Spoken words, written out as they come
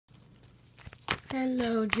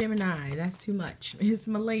Hello, Gemini. That's too much. It's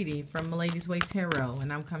Milady from Milady's Way Tarot,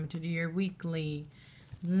 and I'm coming to do your weekly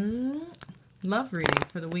love reading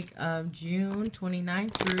for the week of June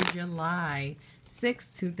 29th through July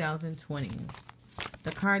 6, 2020.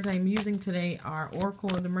 The cards I'm using today are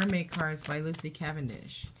Oracle of the Mermaid cards by Lucy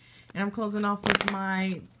Cavendish. And I'm closing off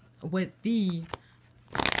with the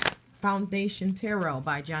Foundation Tarot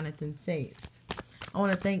by Jonathan Sace. I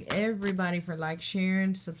want to thank everybody for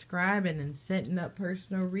sharing, subscribing, and setting up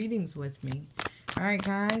personal readings with me. Alright,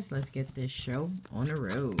 guys, let's get this show on the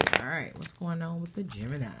road. Alright, what's going on with the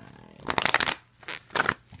Gemini?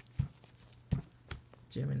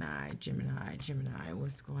 Gemini,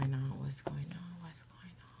 what's going on? What's going on? What's going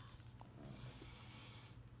on?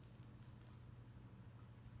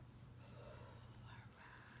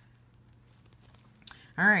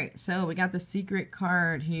 Alright, so we got the secret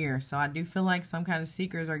card here. So I do feel like some kind of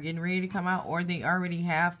secrets are getting ready to come out, or they already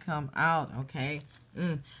have come out, okay?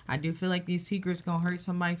 I do feel like these secrets going to hurt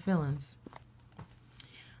somebody's feelings.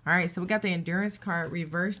 Alright, so we got the endurance card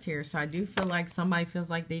reversed here. So I do feel like somebody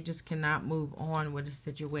feels like they just cannot move on with a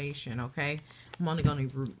situation, okay? I'm only going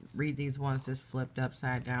to read these ones that's flipped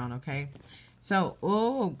upside down, okay? So,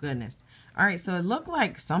 oh goodness. Alright, so it looked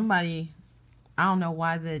like somebody, I don't know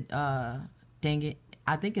why dang it,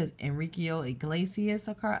 I think it's Enrique Iglesias.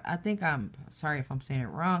 I think, I'm sorry if I'm saying it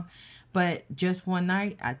wrong, but Just One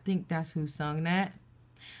Night, I think that's who sung that.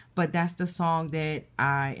 But that's the song that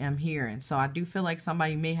I am hearing. So I do feel like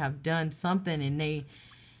somebody may have done something and they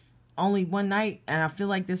only one night, and I feel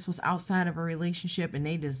like this was outside of a relationship and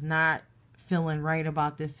they just not feeling right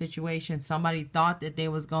about this situation. Somebody thought that they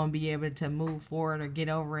was going to be able to move forward or get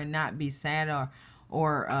over and not be sad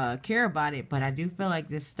or care about it, but I do feel like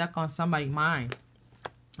this stuck on somebody's mind.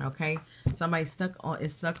 Okay, somebody stuck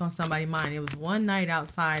on somebody's mind. It was one night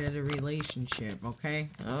outside of the relationship. Okay,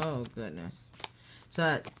 oh goodness. So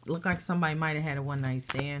it looked like somebody might have had a one night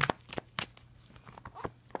stand.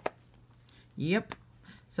 Yep.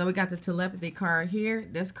 So we got the telepathy card here.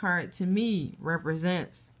 This card to me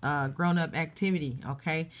represents grown-up activity,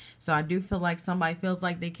 okay? So I do feel like somebody feels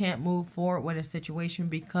like they can't move forward with a situation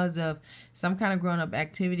because of some kind of grown-up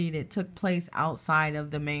activity that took place outside of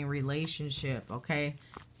the main relationship, okay?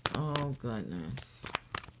 Oh, goodness.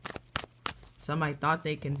 Somebody thought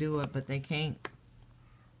they can do it, but they can't.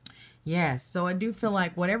 Yes, so I do feel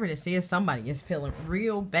like whatever this is, somebody is feeling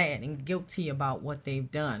real bad and guilty about what they've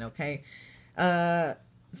done, okay?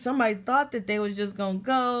 Somebody thought that they was just going to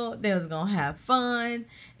go, they was going to have fun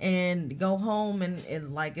and go home, and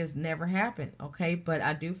it's never happened, okay? But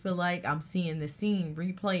I do feel like I'm seeing the scene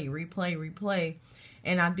replay.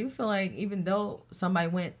 And I do feel like even though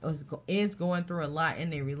somebody is going through a lot in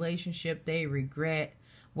their relationship, they regret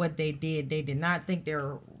what they did. They did not think they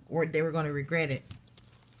were going to regret it.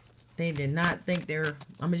 They did not think I'm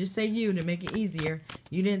going to just say you to make it easier.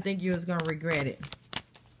 You didn't think you was going to regret it.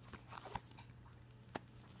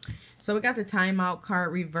 So we got the timeout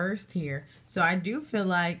card reversed here. So I do feel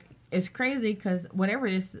like it's crazy because whatever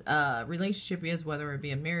this relationship is, whether it be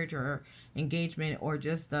a marriage or engagement or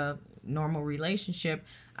just a normal relationship,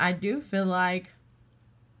 I do feel like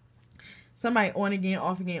somebody on again,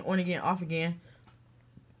 off again, on again, off again.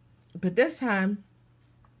 But this time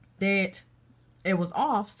that it was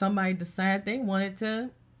off, somebody decided they wanted to,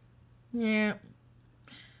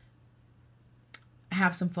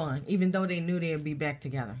 have some fun, even though they knew they'd be back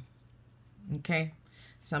together. Okay,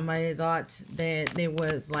 somebody thought that they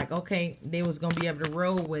was like, okay, they was gonna be able to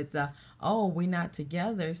roll with oh, we not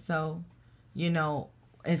together, so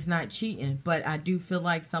it's not cheating. But I do feel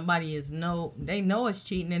like somebody they know it's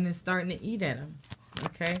cheating and it's starting to eat at them.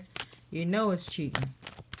 Okay, it's cheating.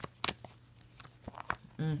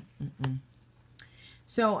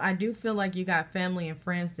 So I do feel like you got family and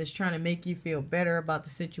friends that's trying to make you feel better about the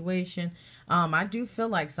situation. I do feel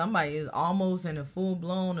like somebody is almost in a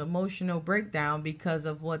full-blown emotional breakdown because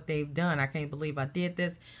of what they've done. I can't believe I did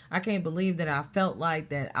this. I can't believe that I felt like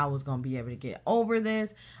that I was going to be able to get over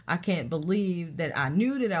this. I can't believe that I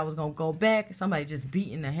knew that I was going to go back. Somebody just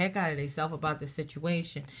beating the heck out of themselves about the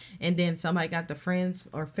situation. And then somebody got the friends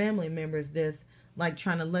or family members that's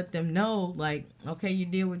trying to let them know, okay, you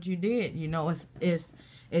did what you did.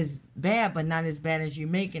 It's bad, but not as bad as you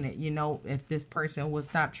making it. If this person would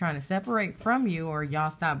stop trying to separate from you or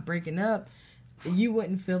y'all stop breaking up, you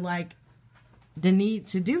wouldn't feel like the need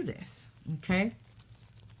to do this, okay?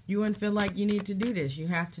 You wouldn't feel like you need to do this. You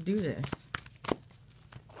have to do this.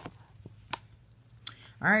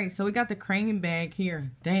 All right, so we got the crane bag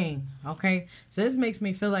here. Dang, okay? So this makes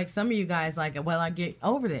me feel like some of you guys well, I get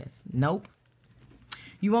over this. Nope.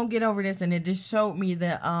 You won't get over this. And it just showed me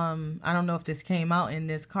the, I don't know if this came out in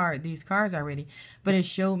this card, these cards already, but it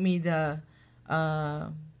showed me the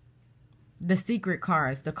secret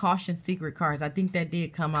cards, the caution secret cards. I think that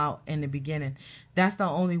did come out in the beginning. That's the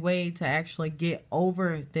only way to actually get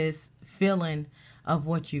over this feeling of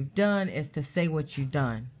what you've done, is to say what you've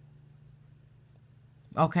done.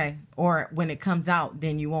 Okay, or when it comes out,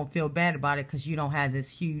 then you won't feel bad about it because you don't have this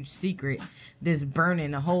huge secret, this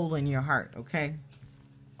burning a hole in your heart. Okay.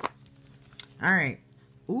 All right.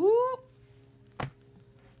 Ooh.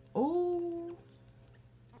 Ooh.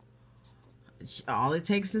 All it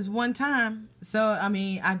takes is one time. So, I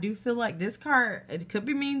mean, I do feel like this card, it could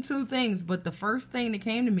be mean two things, but the first thing that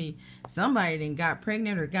came to me, somebody then got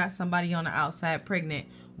pregnant or got somebody on the outside pregnant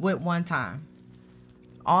with one time.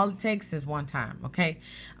 All it takes is one time, okay?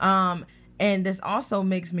 And this also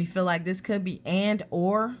makes me feel like this could be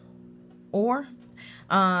or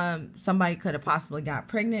somebody could have possibly got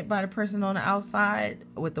pregnant by the person on the outside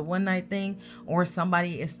with the one night thing, or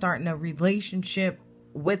somebody is starting a relationship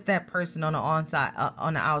with that person on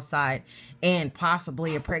the outside, and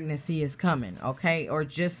possibly a pregnancy is coming, okay? Or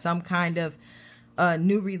just some kind of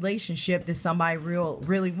new relationship that somebody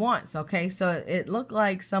really wants, okay? So it looked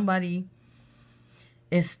like somebody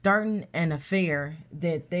is starting an affair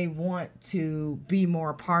that they want to be more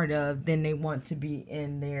a part of than they want to be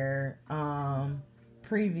in their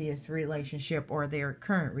previous relationship or their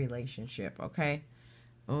current relationship, okay?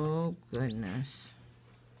 Oh, goodness.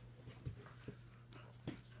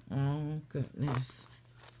 Oh, goodness.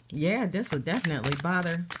 Yeah, this would definitely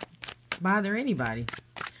bother anybody.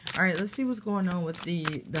 All right, let's see what's going on with the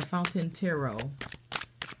Fountain Tarot.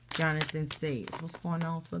 Jonathan says, what's going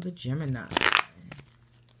on for the Gemini?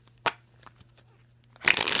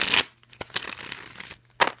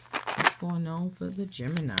 Going on for the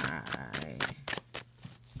Gemini.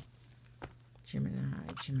 Gemini.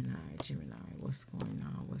 What's going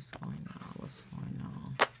on? What's going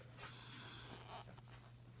on?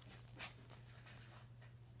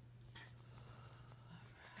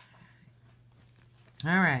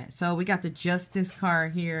 All right. So we got the Justice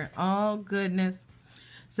card here. Oh, goodness.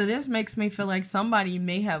 So this makes me feel like somebody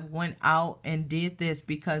may have went out and did this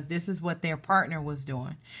because this is what their partner was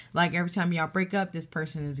doing. Like every time y'all break up, this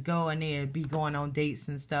person is going, they'd be going on dates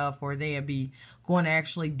and stuff, or they'd be going to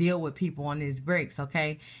actually deal with people on these breaks,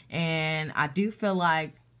 okay? And I do feel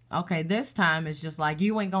like, okay, this time it's just like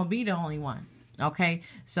you ain't going to be the only one, okay?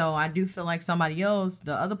 So I do feel like somebody else,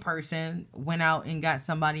 the other person, went out and got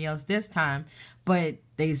somebody else this time, but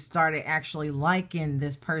they started actually liking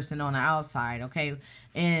this person on the outside, okay?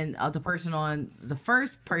 And the person on the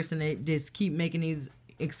first person, they just keep making these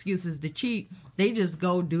excuses to cheat. They just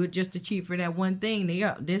go do it just to cheat for that one thing.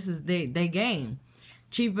 This is they game.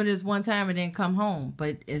 Cheat for this one time and then come home.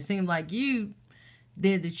 But it seemed like you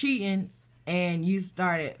did the cheating and you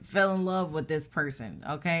fell in love with this person,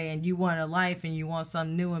 okay? And you want a life and you want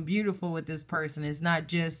something new and beautiful with this person. It's not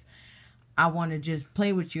just, I want to just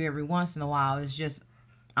play with you every once in a while. It's just,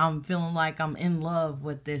 I'm feeling like I'm in love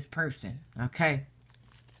with this person, okay?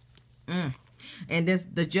 And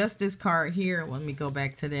the Justice card here, let me go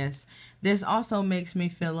back to this. This also makes me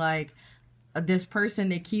feel like this person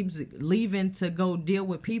that keeps leaving to go deal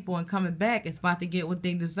with people and coming back is about to get what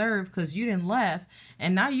they deserve because you didn't left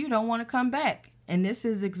and now you don't want to come back. And this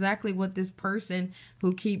is exactly what this person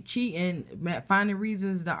who keep cheating, finding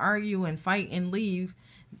reasons to argue and fight and leave,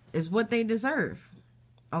 is what they deserve.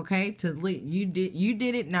 Okay, to leave. You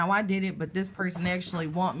did it, now I did it, but this person actually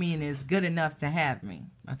want me and is good enough to have me.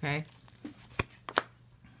 Okay.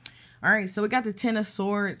 All right, so we got the Ten of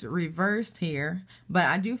Swords reversed here, but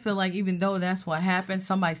I do feel like even though that's what happened,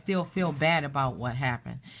 somebody still feel bad about what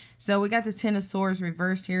happened. So we got the Ten of Swords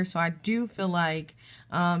reversed here, so I do feel like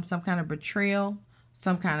some kind of betrayal,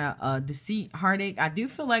 some kind of deceit, heartache. I do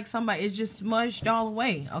feel like somebody is just smudged all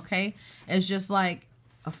away, okay? It's just like,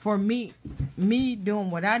 for me doing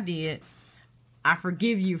what I did, I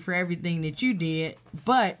forgive you for everything that you did,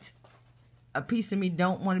 but a piece of me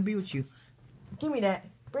don't want to be with you. Give me that.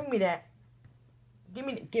 Bring me that. Give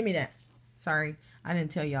me that. Sorry, I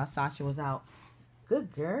didn't tell y'all Sasha was out.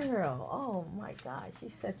 Good girl. Oh my gosh,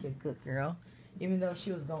 she's such a good girl. Even though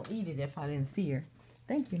she was going to eat it if I didn't see her.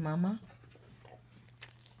 Thank you, Mama.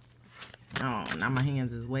 Oh, now my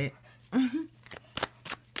hands is wet.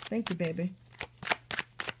 Thank you, baby.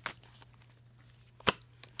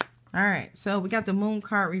 Alright, so we got the Moon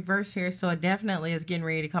card reversed here, so it definitely is getting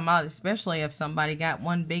ready to come out, especially if somebody got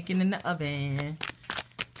one baking in the oven.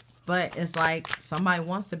 But it's like somebody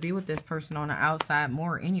wants to be with this person on the outside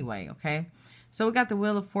more anyway, okay? So we got the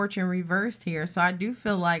Wheel of Fortune reversed here. So I do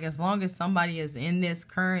feel like as long as somebody is in this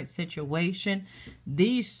current situation,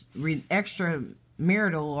 these extra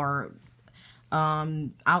marital or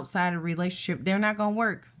outside of relationship, they're not going to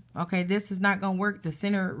work. Okay, this is not going to work. The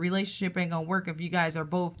center relationship ain't going to work if you guys are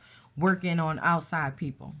both working on outside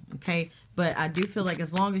people. Okay, but I do feel like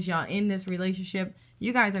as long as y'all in this relationship,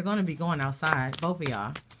 you guys are going to be going outside, both of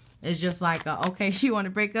y'all. It's just like, okay, you want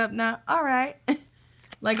to break up now? All right.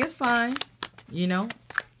 Like, it's fine. You know,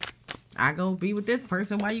 I go be with this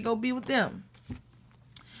person while you go be with them.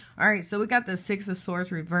 All right, so we got the Six of Swords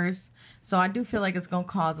reversed. So I do feel like it's going to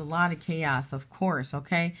cause a lot of chaos, of course,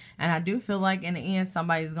 okay? And I do feel like in the end,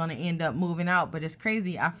 somebody's going to end up moving out. But it's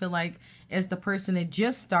crazy. I feel like it's the person that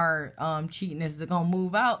just started cheating is going to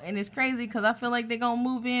move out. And it's crazy because I feel like they're going to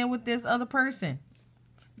move in with this other person.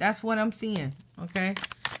 That's what I'm seeing, okay?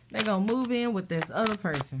 They're going to move in with this other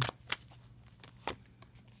person.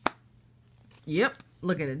 Yep,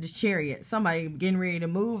 look at it, the Chariot. Somebody getting ready to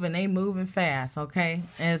move and they moving fast, okay?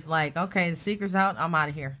 And it's like, okay, the secret's out, I'm out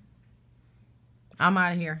of here. I'm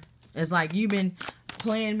out of here. It's like you've been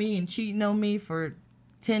playing me and cheating on me for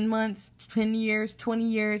 10 months, 10 years, 20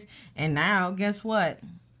 years, and now, guess what?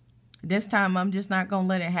 This time, I'm just not going to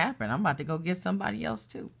let it happen. I'm about to go get somebody else,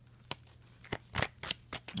 too.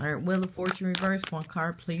 All right, Wheel of Fortune reverse. One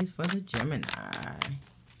card, please, for the Gemini.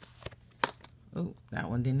 Oh, that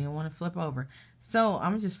one didn't even want to flip over. So,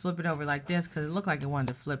 I'm going to just flip it over like this because it looked like it wanted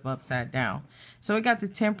to flip upside down. So, we got the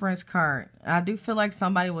Temperance card. I do feel like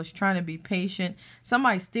somebody was trying to be patient.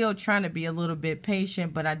 Somebody's still trying to be a little bit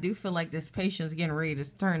patient, but I do feel like this patience is getting ready to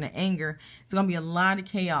turn to anger. It's going to be a lot of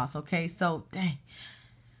chaos, okay? So, dang.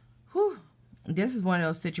 Whew. This is one of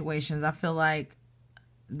those situations I feel like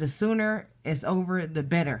the sooner it's over, the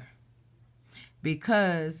better.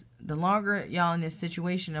 Because the longer y'all in this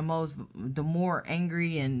situation, the more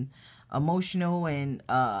angry and emotional and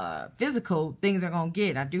physical things are going to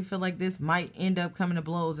get. I do feel like this might end up coming to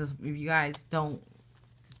blows if you guys don't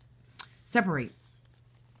separate.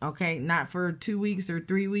 Okay? Not for 2 weeks or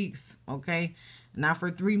 3 weeks. Okay? Not for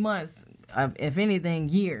 3 months. If anything,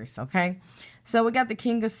 years. Okay? So we got the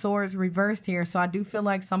King of Swords reversed here. So I do feel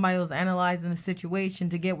like somebody was analyzing the situation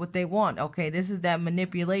to get what they want. Okay, this is that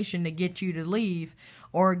manipulation to get you to leave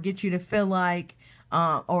or get you to feel like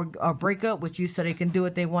or break up with you so they can do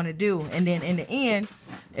what they want to do. And then in the end,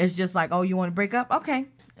 it's just like, oh, you want to break up? Okay.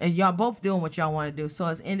 And y'all both doing what y'all want to do. So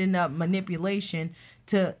it's ending up manipulation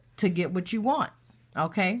to get what you want.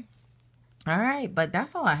 Okay. All right. But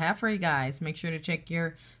that's all I have for you guys. Make sure to check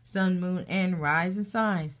your sun, moon, and rising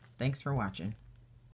signs. Thanks for watching.